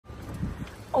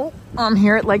Oh, I'm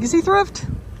here at Legacy Thrift.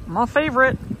 My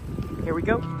favorite. Here we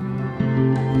go.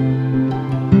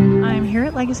 I'm here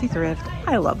at Legacy Thrift.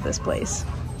 I love this place.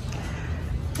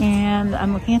 And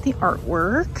I'm looking at the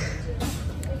artwork.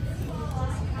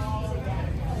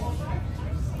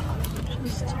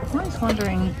 I'm always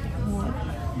wondering what,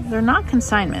 they're not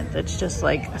consignment. That's just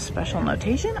like a special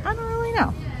notation. I don't really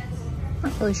know.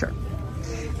 Not really sure.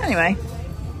 Anyway,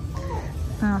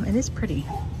 it is pretty.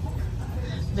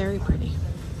 Very pretty.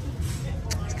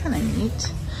 It's kind of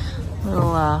neat.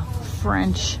 Little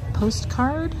French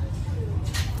postcard.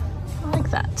 I like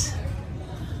that.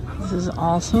 This is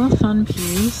also a fun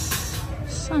piece.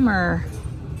 Summer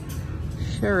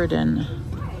Sheridan.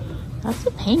 That's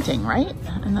a painting, right?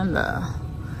 And then the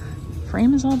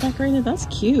frame is all decorated. That's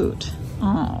cute.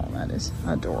 Oh, that is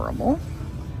adorable.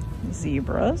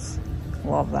 Zebras.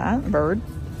 Love that. Bird.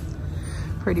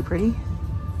 Pretty, pretty.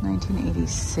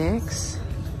 1986.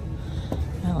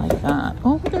 I like that.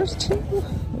 Oh, there's two.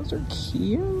 Those are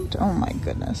cute. Oh my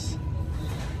goodness.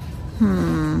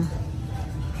 I'm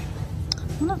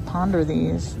gonna ponder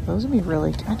these. Those would be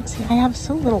really good. See, I have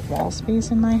so little wall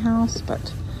space in my house,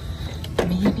 but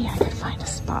maybe I could find a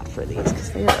spot for these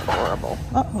because they are adorable.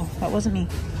 Uh-oh, that wasn't me.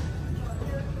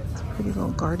 It's a pretty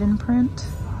little garden print.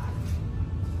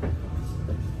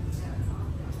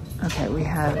 Okay, we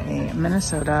have a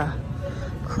Minnesota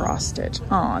cross stitch.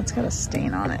 Oh, it's got a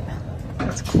stain on it.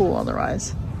 That's cool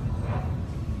otherwise.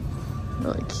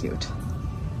 Really cute.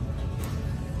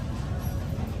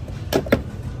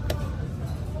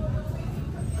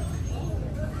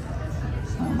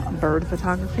 Some bird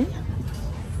photography.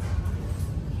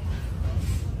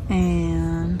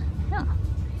 And yeah,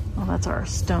 well, that's our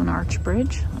stone arch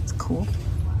bridge. That's cool.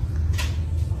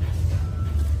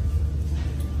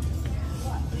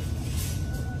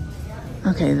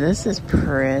 Okay, this is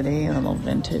pretty. A little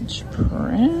vintage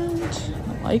print.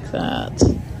 I like that.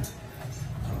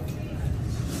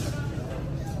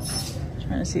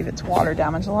 Trying to see if it's water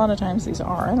damaged. A lot of times these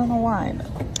are. I don't know why,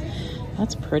 but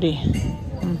that's pretty.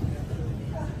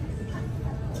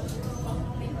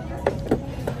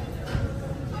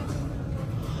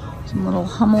 Some little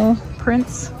Hummel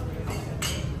prints.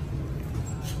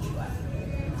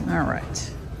 All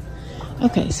right.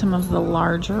 Okay, some of the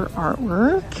larger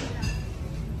artwork.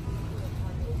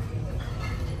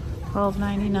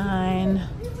 $12.99.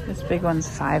 This big one's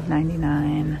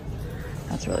 $5.99.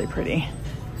 That's really pretty.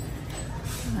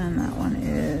 And that one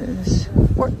is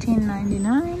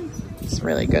 $14.99. It's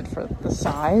really good for the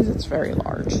size. It's very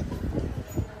large.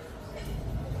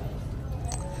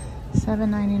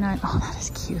 $7.99. Oh, that is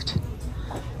cute.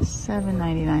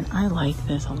 $7.99. I like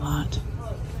this a lot.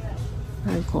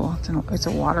 Very cool. It's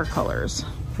a watercolors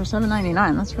for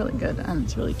 $7.99. That's really good, and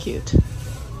it's really cute.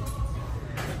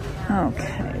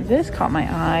 Okay, this caught my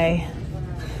eye.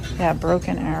 Yeah,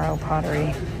 Broken Arrow Pottery,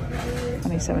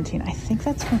 2017. I think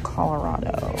that's from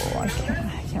Colorado. I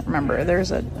can't remember. I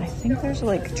think there's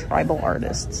like tribal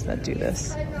artists that do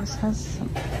this. This has some,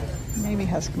 maybe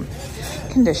has some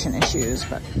condition issues,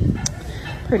 but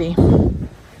pretty.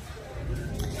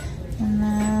 And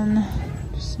then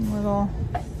just some little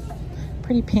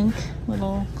pretty pink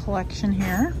little collection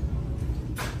here.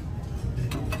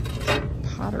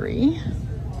 Pottery.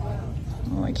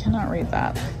 Oh, I cannot read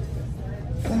that.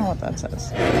 I don't know what that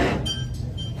says.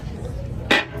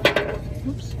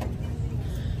 Oops.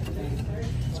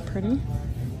 It's pretty.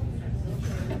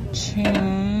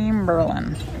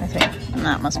 Chamberlain, I think. And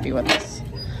that must be what this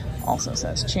also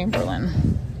says.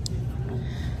 Chamberlain.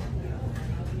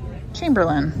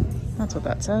 Chamberlain. That's what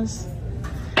that says.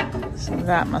 So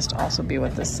that must also be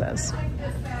what this says.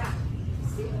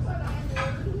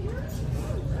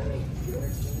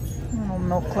 Little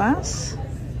milk glass.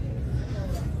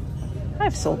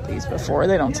 I've sold these before.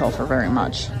 They don't sell for very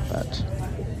much, but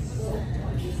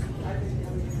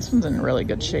this one's in really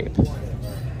good shape.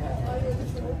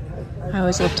 I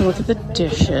always love to look at the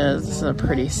dishes. This is a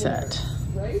pretty set.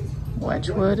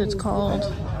 Wedgwood, it's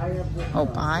called. Oh,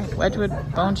 by Wedgwood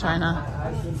bone china.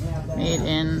 Made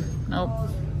in, nope,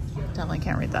 definitely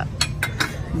can't read that.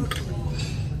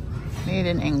 Made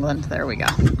in England, there we go.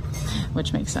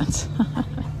 Which makes sense.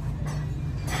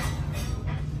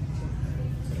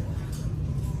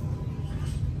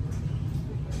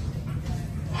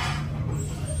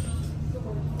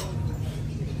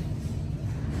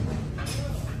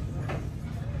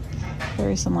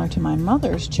 Very similar to my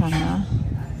mother's china.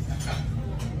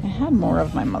 I had more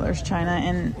of my mother's china,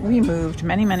 and we moved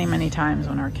many, many, many times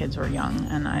when our kids were young,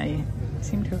 and I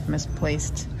seem to have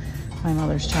misplaced my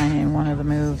mother's china in one of the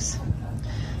moves.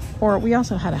 Or we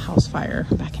also had a house fire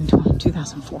back in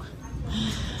 2004.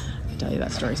 tell you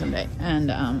that story someday. And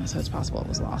so it's possible it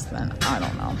was lost then. I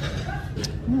don't know.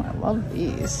 Oh, I love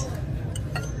these.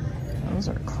 Those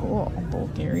are cool.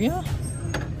 Bulgaria.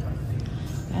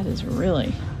 That is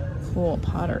really cool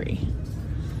pottery.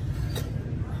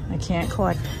 I can't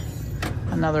collect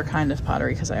another kind of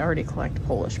pottery because I already collect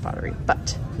Polish pottery,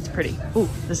 but it's pretty. Ooh,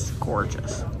 this is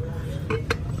gorgeous.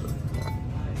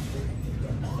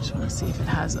 Just want to see if it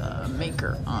has a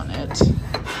maker on it.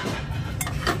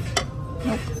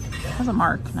 Nope, it has a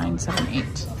mark,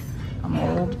 978. A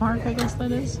mold mark, I guess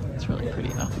that is. It's really pretty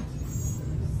though.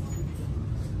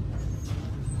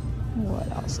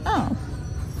 What else? Oh,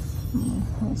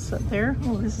 we'll sit there.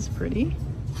 Oh, this is pretty.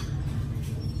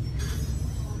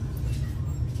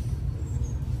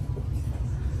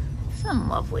 Some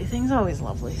lovely things, always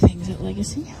lovely things at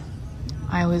Legacy.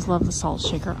 I always love the salt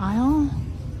shaker aisle.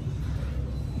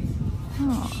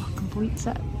 Oh, complete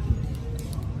set.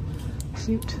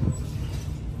 Cute.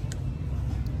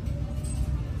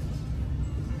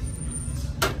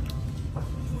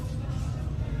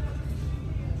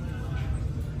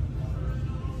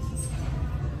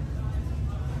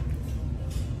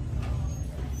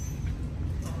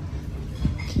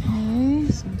 Okay,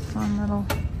 some fun little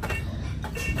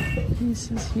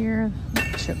pieces here.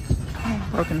 Chip,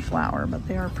 broken flower, but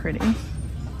they are pretty.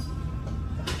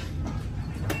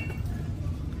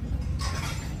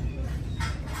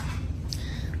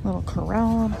 Little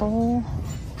Corella bowl,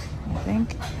 I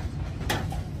think.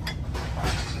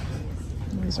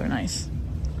 These are nice.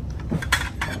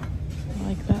 I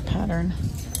like that pattern.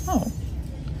 Oh,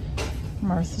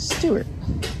 Martha Stewart.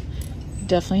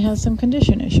 Definitely has some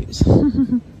condition issues.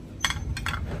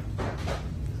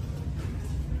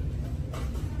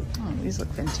 These look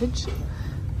vintage.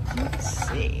 Let's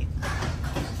see.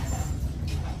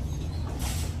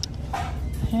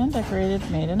 Hand decorated,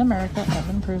 made in America,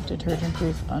 oven proof, detergent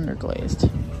proof, underglazed.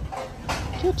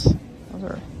 Cute. Those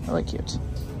are really cute.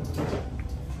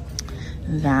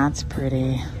 That's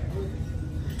pretty.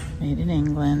 Made in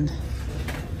England.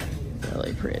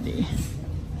 Really pretty.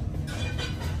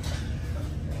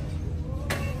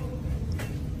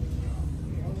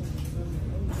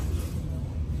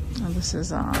 This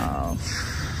is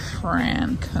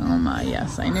Francoma.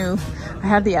 Yes, I knew. I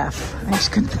had the F. I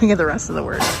just couldn't think of the rest of the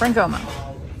words. Francoma.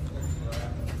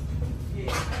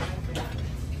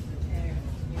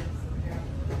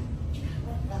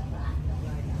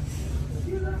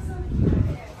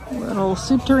 Little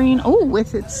soup tureen. Oh,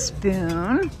 with its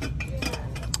spoon.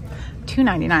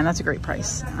 $2.99. That's a great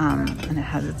price. And it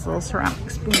has its little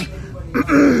ceramic spoon.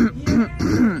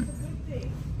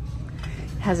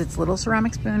 Has its little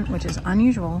ceramic spoon, which is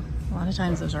unusual. A lot of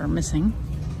times those are missing.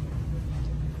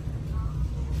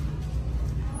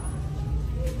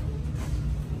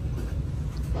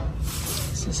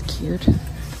 This is cute.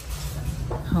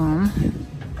 Home.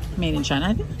 Made in China.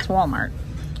 I think it's Walmart.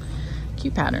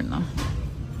 Cute pattern though.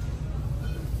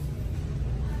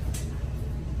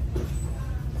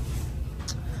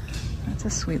 That's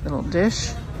a sweet little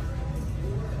dish.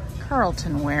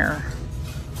 Carlton ware.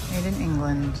 Made in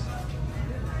England.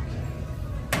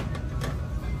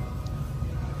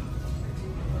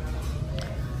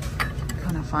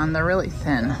 Fun. They're really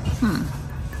thin. Kind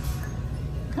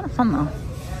of fun though.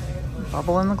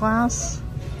 Bubble in the glass.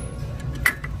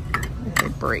 They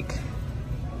break.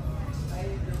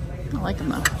 I like them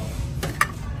though.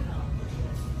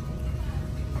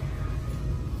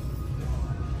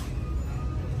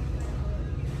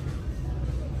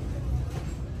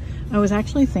 I was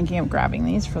actually thinking of grabbing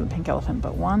these for the pink elephant,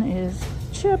 but one is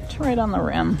chipped right on the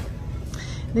rim.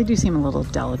 They do seem a little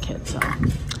delicate, so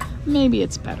maybe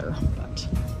it's better, but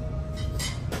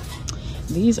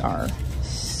these are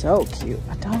so cute.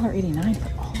 $1.89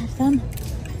 for all of them.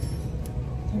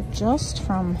 They're just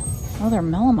from, oh, they're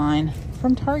melamine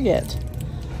from Target.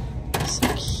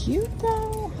 So cute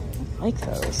though. I like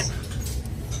those.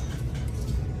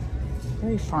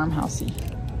 Very farmhousey.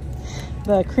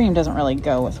 The cream doesn't really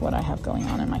go with what I have going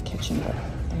on in my kitchen, but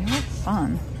they are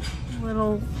fun.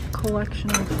 Little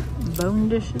collection of bone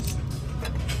dishes.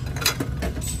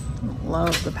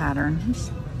 Love the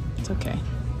patterns. It's okay.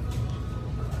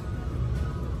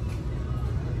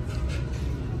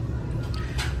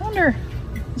 I wonder,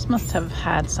 this must have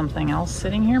had something else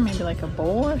sitting here, maybe like a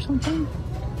bowl or something.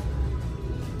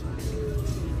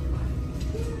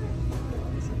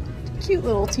 Cute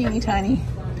little teeny tiny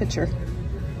picture.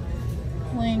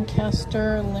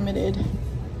 Lancaster Limited,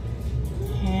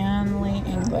 Hanley,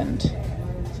 England.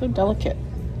 So delicate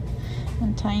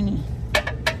and tiny.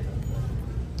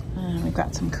 And we've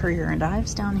got some Courier and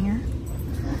Ives down here.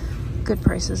 Good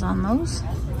prices on those.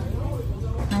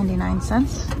 99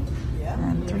 cents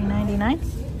and $3.99.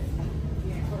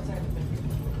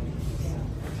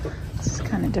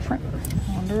 kind of different.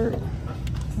 I wonder,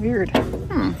 weird.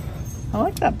 I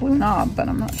like that blue knob, but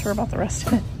I'm not sure about the rest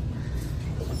of it.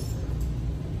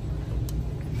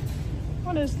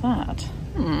 What is that?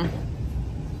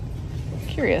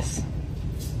 Curious.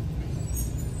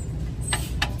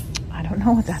 I don't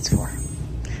know what that's for.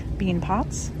 Bean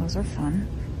pots, those are fun.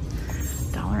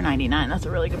 $1.99, that's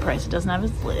a really good price. It doesn't have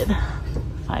its lid.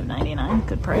 $5.99,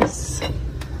 good price.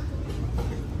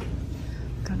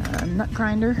 Got a nut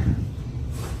grinder.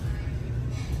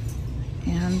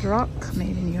 Hand rock,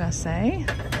 made in USA.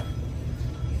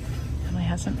 Definitely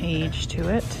has some age to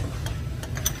it.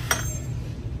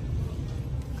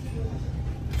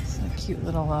 It's a cute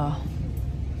little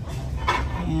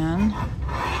pan.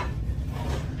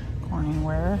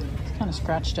 Corningware. It's kind of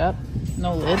scratched up.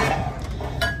 No lid,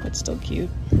 but still cute.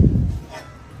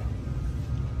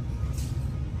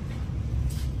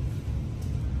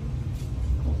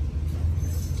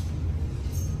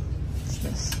 What's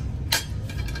this?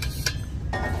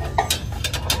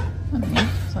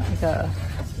 It's like a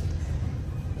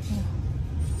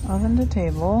oven to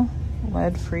table,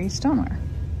 lead-free stoneware.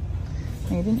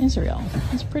 Made in Israel.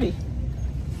 It's pretty.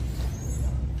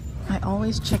 I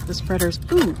always check the spreaders.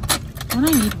 Ooh, when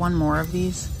I need one more of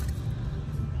these,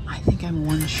 I think I'm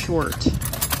one short.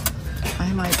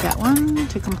 I might get one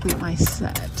to complete my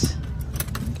set. I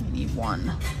think I need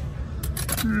one.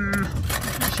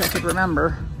 Wish I could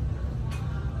remember.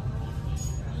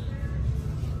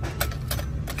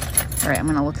 All right, I'm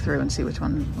gonna look through and see which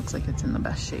one looks like it's in the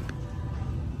best shape.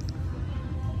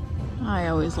 I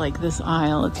always like this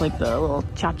aisle. It's like the little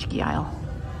tchotchke aisle.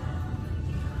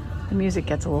 The music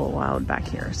gets a little loud back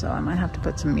here, so I might have to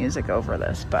put some music over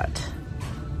this, but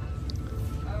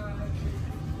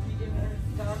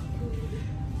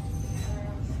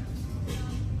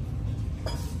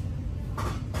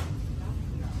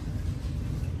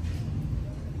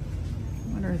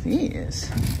what are these?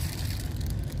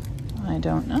 I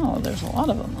don't know. There's a lot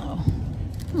of them though.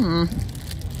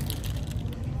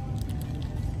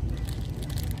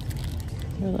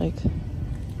 They're like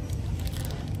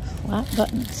flat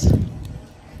buttons.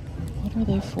 What are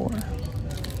they for?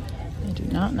 I do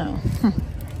not know.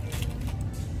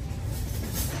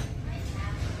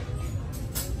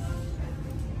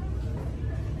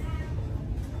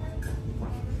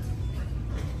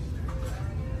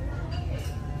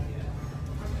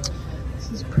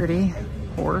 This is pretty.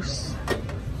 Horse.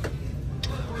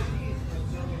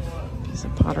 Piece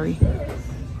of pottery.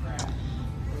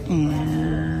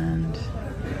 And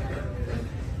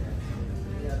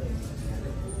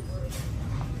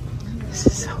this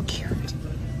is so cute.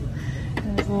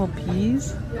 There's little peas.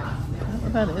 Is that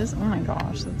what that is? Oh my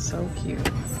gosh, that's so cute.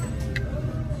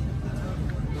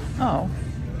 Oh,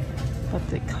 but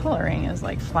the coloring is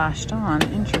like flashed on.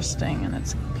 Interesting, and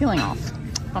it's peeling off.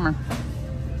 Bummer.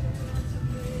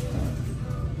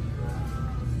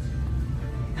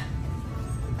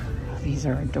 These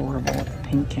are adorable with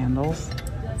pink candles.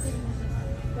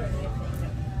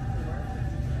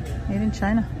 Made in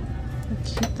China. They're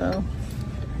cute though.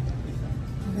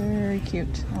 Very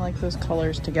cute. I like those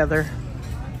colors together.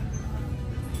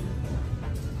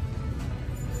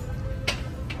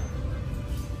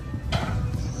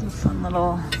 This is a fun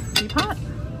little teapot.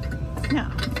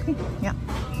 Yeah. Okay. Yeah.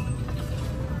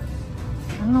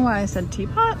 I don't know why I said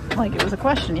teapot. Like it was a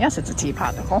question. Yes, it's a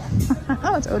teapot, Nicole.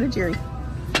 Oh, it's Odagiri.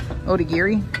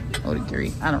 Odagiri?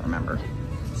 Odagiri. I don't remember.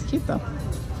 It's cute though.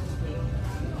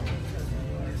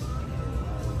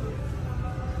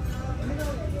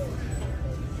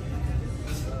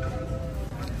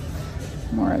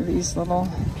 More of these little,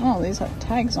 oh, these have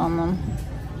tags on them.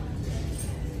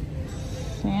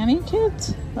 Fanny kids?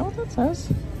 Is that what that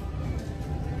says?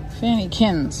 Fanny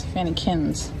kins. Fanny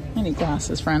kins. I need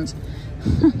glasses, friends.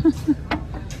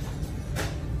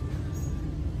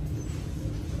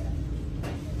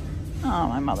 Oh,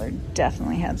 my mother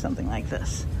definitely had something like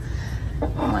this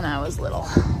when I was little.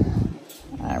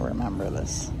 I remember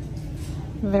this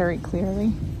very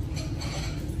clearly.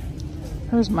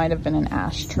 Hers might have been an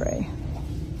ashtray.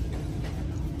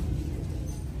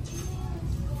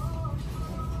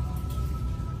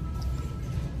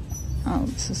 Oh,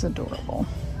 this is adorable.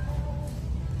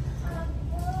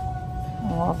 I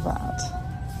love that.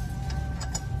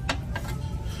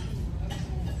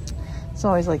 It's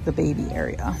always like the baby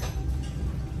area.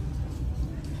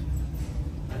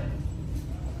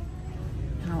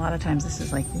 And a lot of times this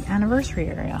is like the anniversary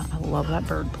area. I love that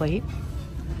bird plate.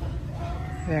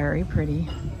 Very pretty.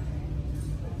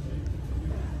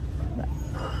 The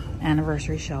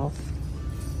anniversary shelf.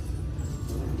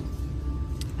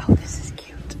 Oh, this is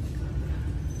cute.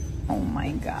 Oh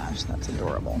my gosh, that's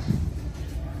adorable.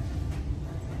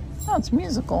 Oh, it's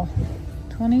musical.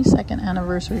 22nd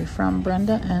anniversary from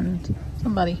Brenda and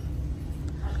somebody.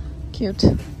 Cute.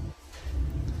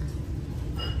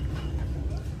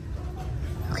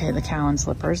 Okay, the cow and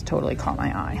slippers totally caught my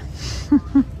eye.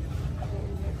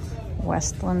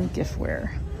 Westland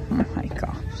giftware. Oh my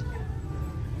gosh.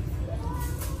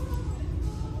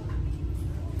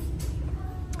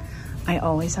 I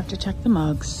always have to check the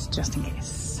mugs just in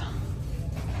case.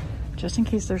 Just in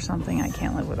case there's something I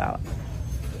can't live without.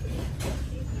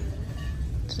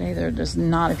 Today there does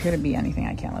not appear to be anything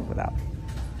I can't live without.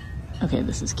 Okay,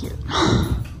 this is cute.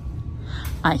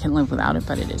 I can live without it,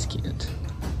 but it is cute.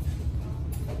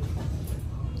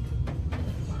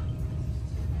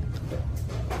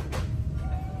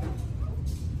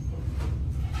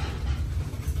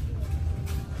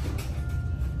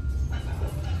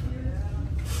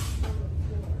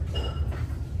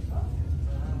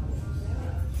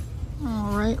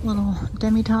 Little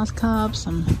demi-tasse cups,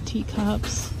 some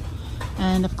teacups,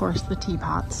 and of course the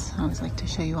teapots. I always like to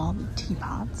show you all the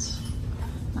teapots.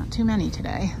 Not too many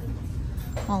today.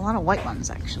 Well, a lot of white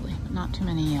ones actually, but not too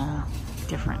many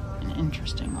different and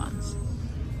interesting ones.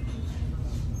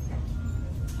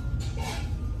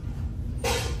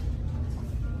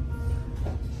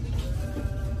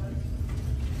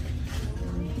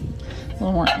 A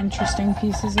little more interesting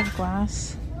pieces of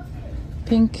glass.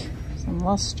 Pink, some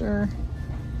luster.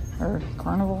 Or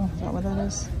carnival, is that what that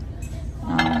is?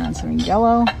 And some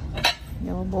yellow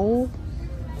bowl,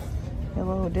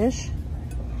 yellow dish.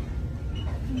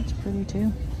 It's pretty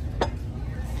too. It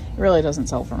really doesn't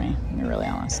sell for me, to be really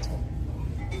honest.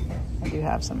 I do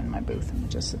have some in my booth and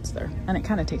it just sits there. And it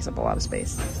kind of takes up a lot of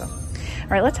space, so. All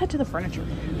right, let's head to the furniture.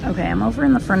 Okay, I'm over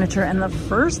in the furniture and the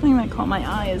first thing that caught my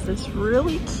eye is this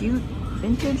really cute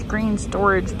vintage green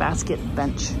storage basket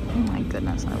bench. Oh my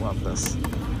goodness, I love this.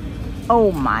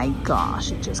 Oh my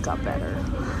gosh, it just got better.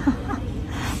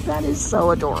 That is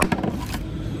so adorable.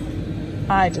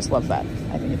 I just love that.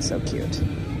 I think it's so cute.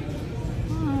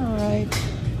 All right,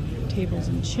 tables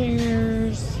and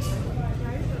chairs.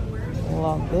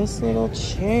 Love this little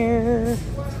chair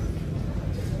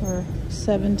for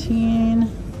 $17,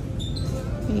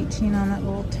 $18 on that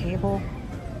little table,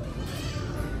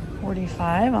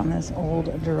 $45 on this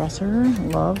old dresser.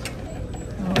 Love.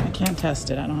 Oh, I can't test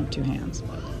it. I don't have two hands.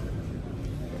 But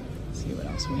let's see what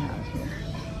else we have here.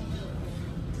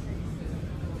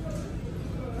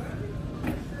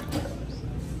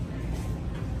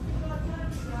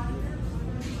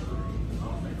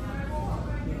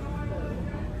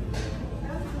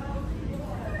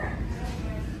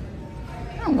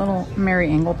 Little Mary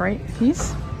Englebright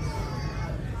piece.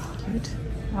 Cute.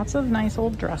 Lots of nice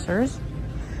old dressers.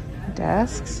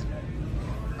 Desks.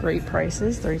 Great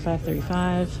prices.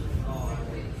 $35.35.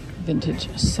 Vintage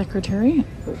secretary.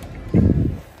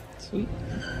 Sweet.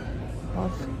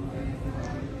 Love.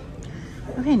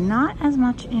 Okay, not as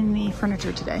much in the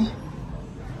furniture today.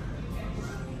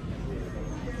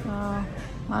 So, a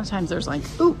lot of times there's like,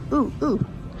 ooh, ooh, ooh.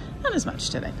 Not as much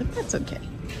today, but that's okay.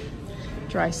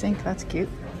 Dry sink, that's cute.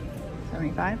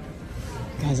 $75.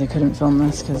 Guys, I couldn't film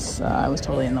this because I was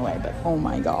totally in the way, but oh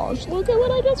my gosh, look at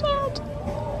what I just found.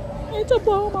 It's a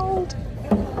blow mold.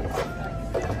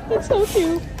 It's so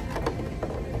cute.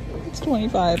 It's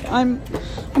 $25.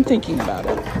 I'm thinking about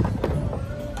it.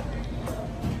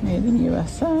 Made in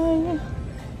USA.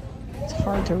 It's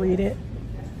hard to read it.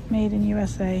 Made in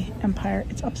USA, Empire.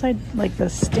 It's upside, like the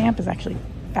stamp is actually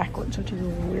backwards, which is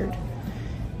really weird,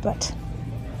 but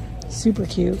super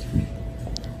cute.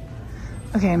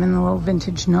 Okay, I'm in the little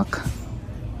vintage nook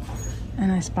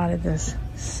and I spotted this.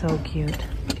 So cute.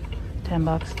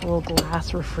 $10, the little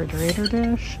glass refrigerator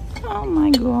dish. Oh my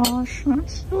gosh,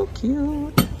 that's so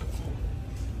cute.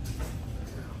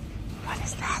 What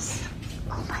is this?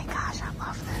 Oh my gosh, I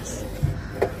love this.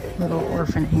 Little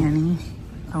Orphan Annie.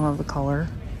 I love the color.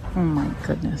 Oh my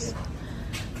goodness.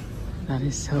 That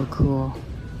is so cool.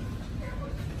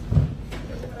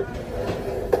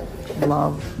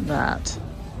 Love that.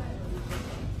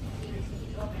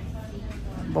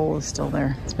 Bowl is still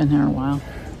there. It's been there a while.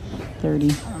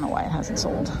 $30. I don't know why it hasn't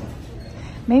sold.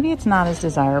 Maybe it's not as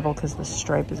desirable because the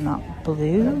stripe is not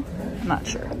blue. I'm not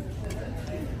sure.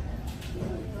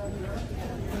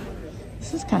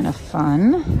 This is kind of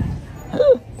fun.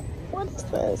 What is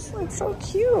this? It's so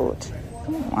cute.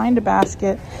 Lined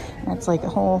basket. And it's like a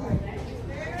whole,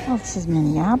 oh, this is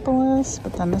Minneapolis,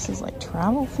 but then this is like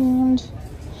travel themed.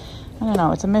 I don't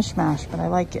know. It's a mishmash, but I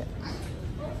like it.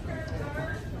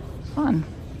 Fun.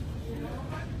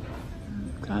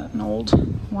 Got an old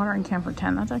watering can for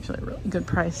 $10. That's actually a really good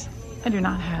price. I do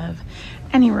not have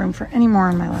any room for any more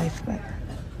in my life, but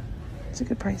it's a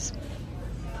good price.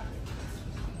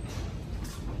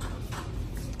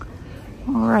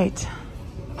 All right.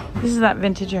 This is that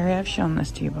vintage area. I've shown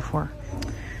this to you before.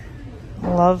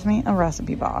 Love me a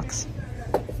recipe box.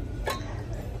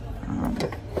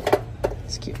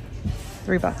 It's cute.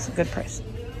 $3, a good price.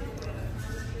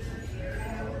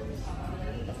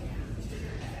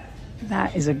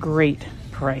 That is a great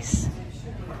price.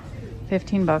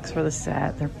 15 bucks for the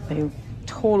set. They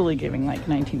totally giving like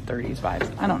 1930s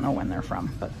vibes. I don't know when they're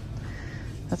from, but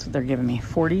that's what they're giving me.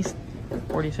 40s,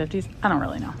 50s. I don't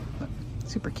really know, but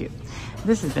super cute.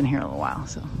 This has been here a little while,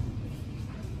 so.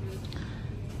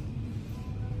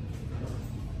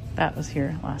 That was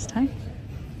here last time.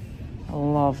 I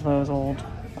love those old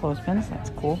clothespins. That's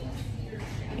cool.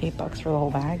 $8 for the whole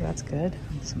bag. That's good.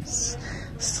 And some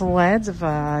sleds if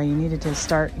you needed to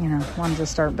start, wanted to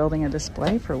start building a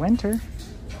display for winter.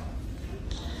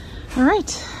 All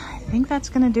right. I think that's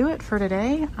going to do it for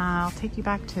today. I'll take you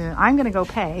back to, I'm going to go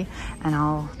pay, and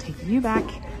I'll take you back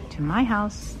to my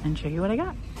house and show you what I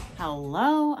got.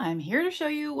 Hello. I'm here to show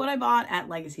you what I bought at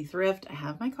Legacy Thrift. I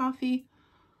have my coffee.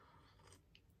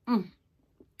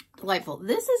 Delightful.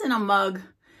 This isn't a mug.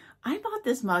 I bought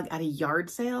this mug at a yard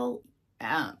sale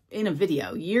in a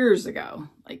video years ago.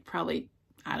 Like probably,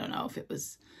 I don't know if it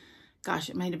was, gosh,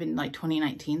 it might have been like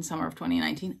 2019, summer of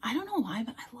 2019. I don't know why,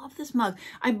 but I love this mug.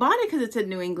 I bought it because it said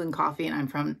New England coffee and I'm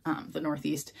from the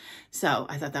Northeast. So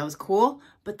I thought that was cool,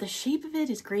 but the shape of it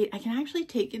is great. I can actually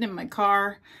take it in my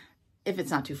car if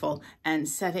it's not too full and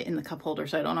set it in the cup holder.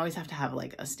 So I don't always have to have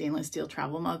like a stainless steel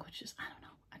travel mug, which is, I don't know.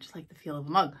 I just like the feel of a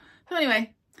mug. So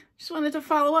anyway, just wanted to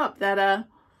follow up that I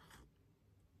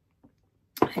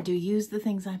do use the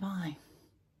things I buy.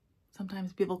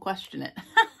 Sometimes people question it.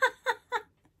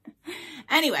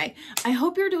 Anyway, I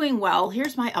hope you're doing well.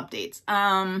 Here's my updates.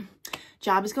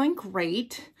 Job is going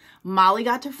great. Molly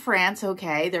got to France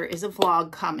okay. There is a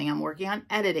vlog coming. I'm working on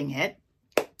editing it.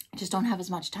 I just don't have as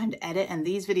much time to edit, and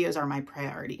these videos are my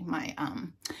priority. My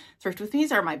Thrift with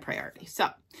Me's are my priority. So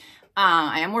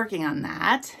I am working on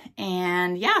that.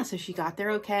 And yeah, so she got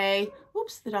there okay.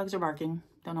 Oops, the dogs are barking.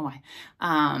 Don't know why.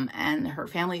 And her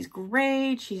family's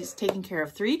great. She's taking care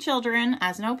of 3 children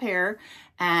as an au pair,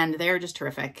 and they're just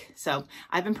terrific. So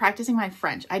I've been practicing my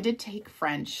French. I did take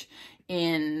French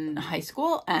in high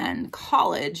school and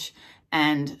college.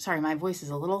 And sorry, my voice is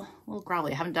a little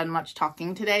growly. I haven't done much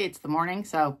talking today. It's the morning,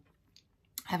 so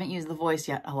I haven't used the voice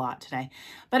yet a lot today.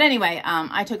 But anyway,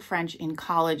 I took French in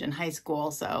college and high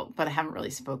school, but I haven't really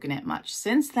spoken it much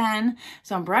since then.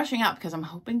 So I'm brushing up because I'm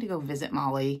hoping to go visit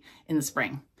Molly in the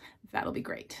spring. That'll be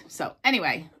great. So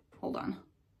anyway, hold on.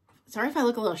 Sorry if I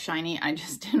look a little shiny. I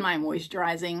just did my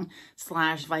moisturizing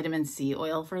 / vitamin C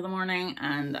oil for the morning.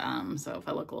 And so if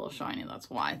I look a little shiny, that's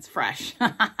why. It's fresh.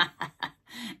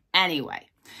 Anyway,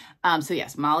 so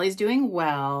yes, Molly's doing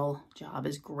well. Job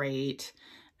is great.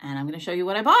 And I'm going to show you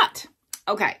what I bought.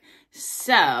 Okay,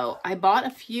 so I bought a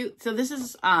few. So this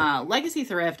is Legacy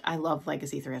Thrift. I love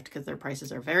Legacy Thrift because their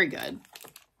prices are very good.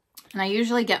 And I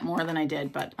usually get more than I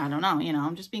did, but I don't know,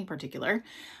 I'm just being particular.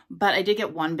 But I did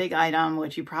get one big item,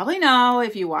 which you probably know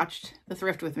if you watched the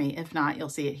Thrift with me. If not, you'll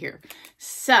see it here.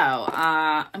 So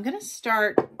I'm going to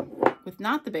start with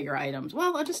not the bigger items.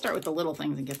 Well, I'll just start with the little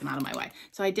things and get them out of my way.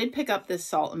 So I did pick up this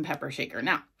salt and pepper shaker.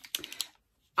 Now,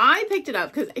 I picked it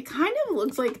up because it kind of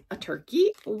looks like a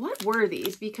turkey. What were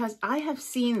these? Because I have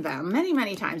seen them many,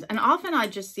 many times. And often I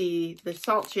just see the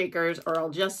salt shakers, or I'll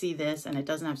just see this and it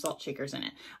doesn't have salt shakers in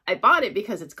it. I bought it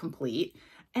because it's complete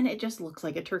and it just looks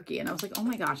like a turkey. And I was like, oh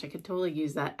my gosh, I could totally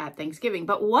use that at Thanksgiving.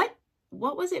 But what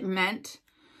was it meant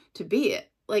to be?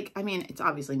 Like, I mean, it's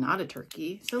obviously not a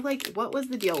turkey. So like, what was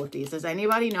the deal with these? Does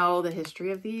anybody know the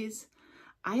history of these?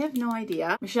 I have no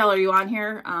idea. Michelle, are you on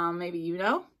here? Maybe you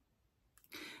know?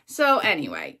 So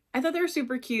anyway, I thought they were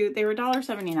super cute. They were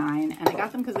 $1.79 and I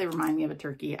got them because they remind me of a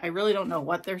turkey. I really don't know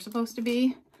what they're supposed to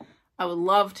be. I would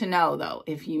love to know though,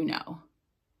 if you know.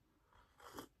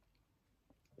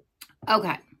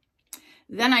 Okay.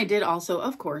 Then I did also,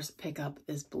 of course, pick up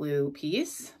this blue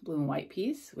and white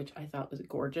piece, which I thought was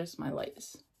gorgeous. My light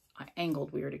is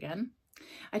angled weird again.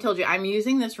 I told you I'm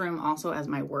using this room also as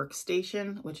my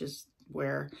workstation, which is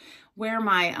where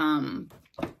my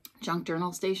junk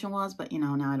journal station was, but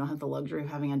now I don't have the luxury of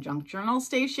having a junk journal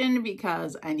station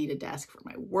because I need a desk for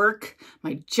my work,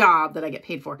 my job that I get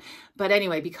paid for. But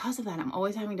anyway, because of that, I'm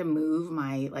always having to move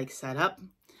my setup.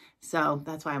 So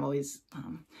that's why I'm always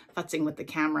futzing with the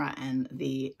camera and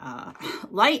the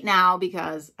light now,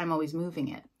 because I'm always moving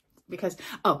it. Because,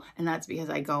 oh, and that's because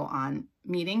I go on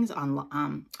meetings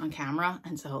on camera.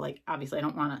 And so obviously I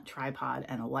don't want a tripod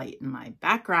and a light in my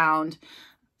background.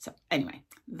 So anyway,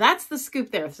 that's the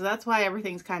scoop there. So that's why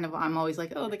everything's kind of, I'm always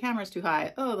like, oh, the camera's too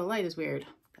high. Oh, the light is weird.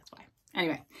 That's why.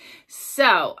 Anyway,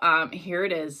 so here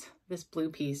it is. This blue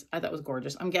piece I thought was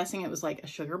gorgeous. I'm guessing it was like a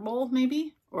sugar bowl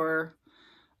maybe, or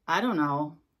I don't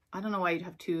know. I don't know why you'd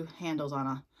have two handles on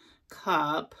a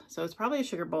cup. So it's probably a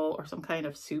sugar bowl or some kind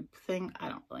of soup thing. I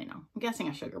don't really know. I'm guessing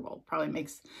a sugar bowl probably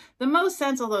makes the most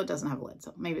sense, although it doesn't have a lid.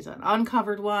 So maybe it's an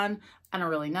uncovered one. I don't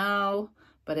really know,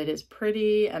 but it is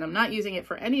pretty, and I'm not using it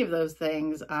for any of those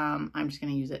things. I'm just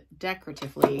going to use it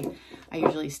decoratively. I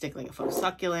usually stick like a faux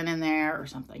succulent in there or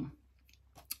something.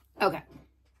 Okay.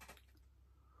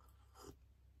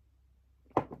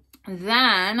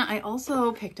 Then I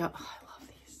also picked up, oh, I love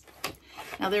these.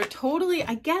 Now they're totally,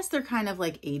 I guess they're kind of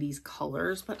like 80s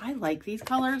colors, but I like these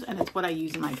colors and it's what I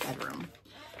use in my bedroom.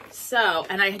 So,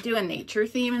 and I do a nature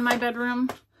theme in my bedroom.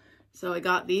 So I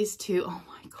got these two. Oh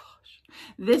my gosh.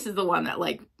 This is the one that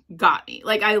like got me.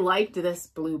 Like I liked this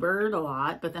bluebird a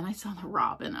lot, but then I saw the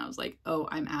robin. I was like, oh,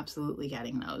 I'm absolutely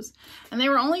getting those. And they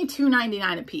were only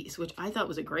 $2.99 a piece, which I thought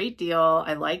was a great deal.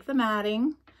 I like the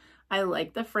matting. I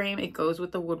like the frame. It goes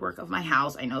with the woodwork of my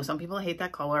house. I know some people hate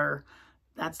that color.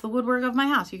 That's the woodwork of my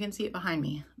house. You can see it behind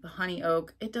me. The honey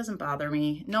oak. It doesn't bother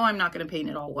me. No, I'm not going to paint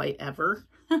it all white ever.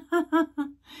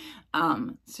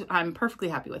 So I'm perfectly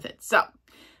happy with it. So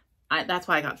that's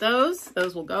why I got those.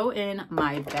 Those will go in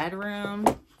my bedroom.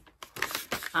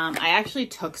 I actually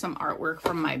took some artwork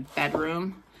from my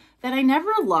bedroom that I never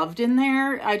loved in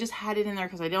there. I just had it in there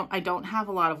because I don't have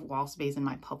a lot of wall space in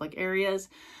my public areas.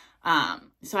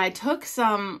 So I took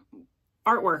some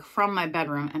artwork from my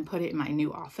bedroom and put it in my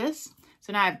new office.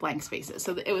 So now I have blank spaces.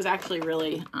 So it was actually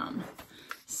really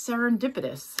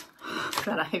serendipitous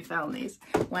that I found these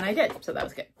when I did. So that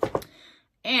was good.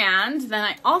 And then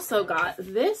I also got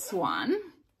this one,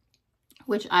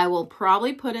 which I will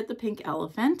probably put at the Pink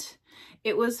Elephant.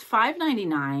 It was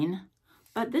 $5.99,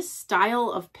 but this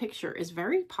style of picture is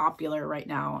very popular right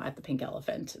now at the Pink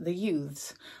Elephant. The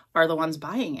youths are the ones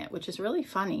buying it, which is really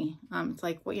funny. It's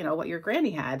like, well, you know, what your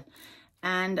granny had.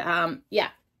 And yeah,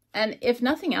 and if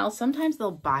nothing else, sometimes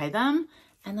they'll buy them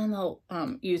and then they'll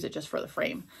use it just for the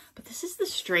frame. But this is the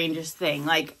strangest thing.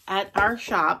 Like at our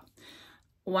shop,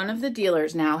 one of the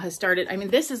dealers now has started, I mean,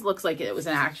 this looks like it was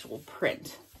an actual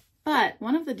print, but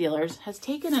one of the dealers has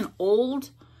taken an old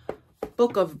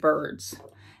book of birds,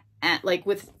 and like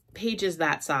with pages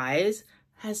that size,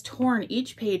 has torn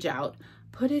each page out,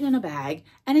 put it in a bag,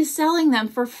 and is selling them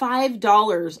for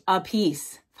 $5 a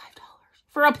piece. $5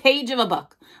 for a page of a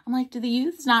book. I'm like, do the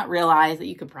youths not realize that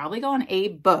you could probably go on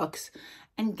Abe Books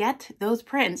and get those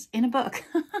prints in a book?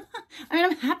 I mean,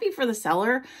 I'm happy for the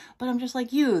seller, but I'm just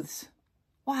like, youths,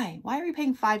 why? Why are we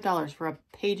paying $5 for a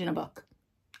page in a book?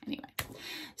 Anyway,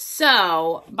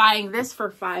 so buying this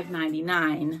for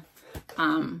 $5.99,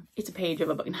 it's a page of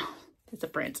a book. No, it's a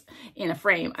print in a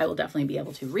frame. I will definitely be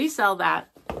able to resell that.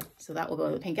 So that will go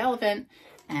to the Pink Elephant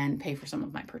and pay for some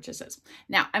of my purchases.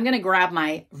 Now I'm going to grab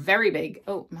my very big,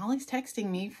 oh, Molly's texting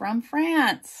me from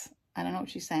France. I don't know what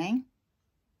she's saying,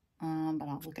 but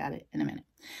I'll look at it in a minute.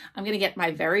 I'm going to get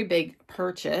my very big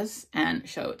purchase and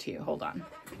show it to you. Hold on.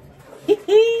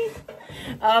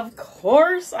 Of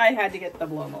course I had to get the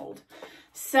blow mold.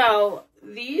 So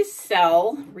these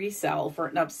resell for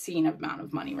an obscene amount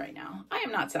of money right now. I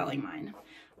am not selling mine.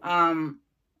 I'm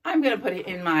going to put it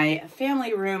in my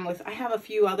family room with, I have a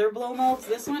few other blow molds.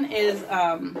 This one is,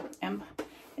 I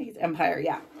think it's Empire.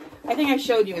 Yeah. I think I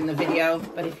showed you in the video,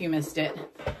 but if you missed it,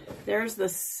 there's the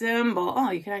symbol. Oh,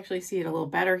 you can actually see it a little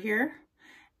better here.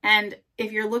 And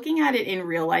if you're looking at it in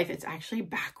real life, it's actually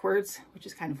backwards, which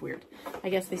is kind of weird. I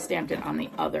guess they stamped it on the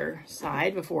other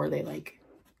side before they like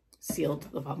sealed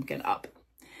the pumpkin up.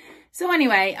 So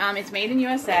anyway, it's made in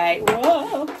USA.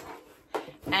 Whoa!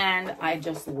 And I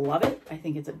just love it. I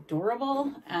think it's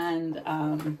adorable. And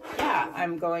yeah,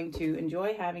 I'm going to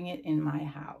enjoy having it in my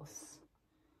house.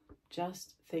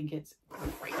 Just think it's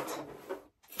great.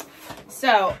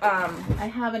 So I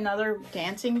have another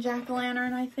dancing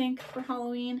jack-o'-lantern, I think, for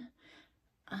Halloween.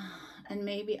 And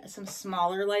maybe some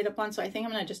smaller light up one. So I think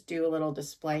I'm going to just do a little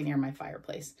display near my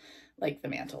fireplace, like the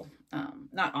mantle.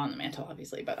 Not on the mantle,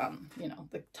 obviously, but you know,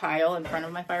 the tile in front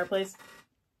of my fireplace.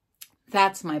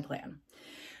 That's my plan.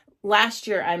 Last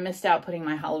year, I missed out putting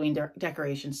my Halloween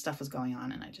decoration. Stuff was going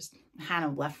on, and I just kind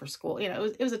of left for school. You know,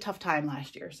 it was a tough time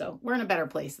last year, so we're in a better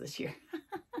place this year.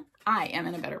 I am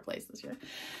in a better place this year.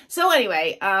 So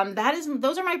anyway,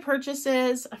 those are my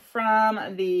purchases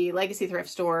from the Legacy Thrift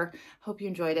Store. Hope you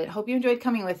enjoyed it. Hope you enjoyed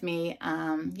coming with me.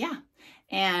 Yeah.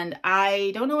 And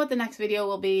I don't know what the next video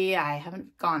will be. I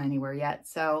haven't gone anywhere yet,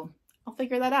 so I'll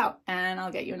figure that out, and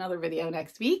I'll get you another video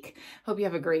next week. Hope you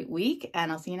have a great week,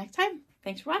 and I'll see you next time.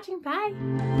 Thanks for watching.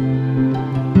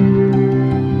 Bye.